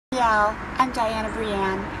y'all, I'm Diana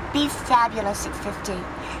Brienne. Be fabulous at 50.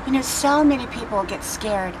 You know, so many people get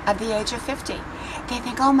scared of the age of 50. They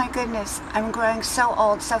think, oh my goodness, I'm growing so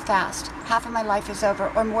old so fast. Half of my life is over,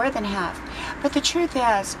 or more than half. But the truth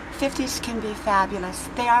is, 50s can be fabulous.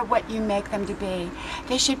 They are what you make them to be.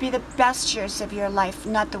 They should be the best years of your life,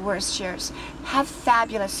 not the worst years. Have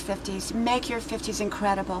fabulous 50s. Make your 50s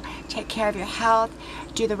incredible. Take care of your health.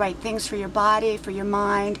 Do the right things for your body, for your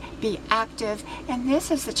mind. Be active. And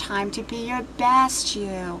this is the time to be your best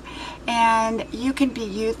you. And you can be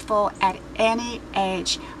youthful at any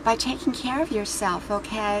age by taking care of yourself,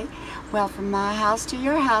 okay? Well, from my house to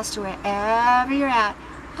your house to wherever you're at,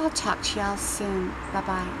 I'll talk to y'all soon.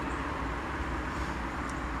 Bye-bye.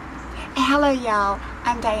 Hello, y'all.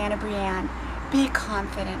 I'm Diana Brienne. Be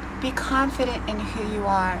confident. Be confident in who you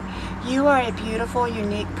are. You are a beautiful,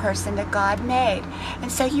 unique person that God made. And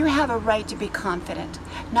so you have a right to be confident.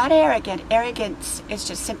 Not arrogant. Arrogance is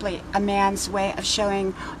just simply a man's way of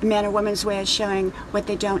showing, a man or woman's way of showing what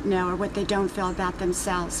they don't know or what they don't feel about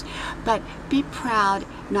themselves. But be proud,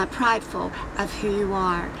 not prideful, of who you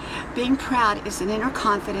are. Being proud is an inner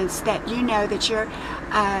confidence that you know that you're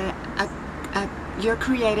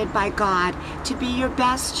created by God to be your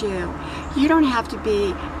best you. You don't have to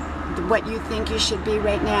be what you think you should be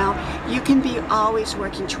right now. You can be always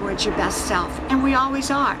working towards your best self, and we always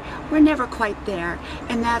are. We're never quite there,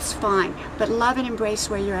 and that's fine. But love and embrace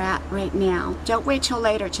where you're at right now. Don't wait till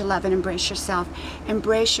later to love and embrace yourself.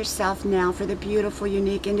 Embrace yourself now for the beautiful,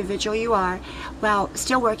 unique individual you are, while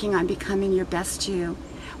still working on becoming your best you.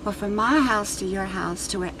 Well, from my house to your house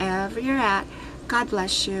to wherever you're at, God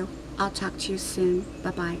bless you. I'll talk to you soon.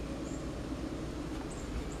 Bye-bye.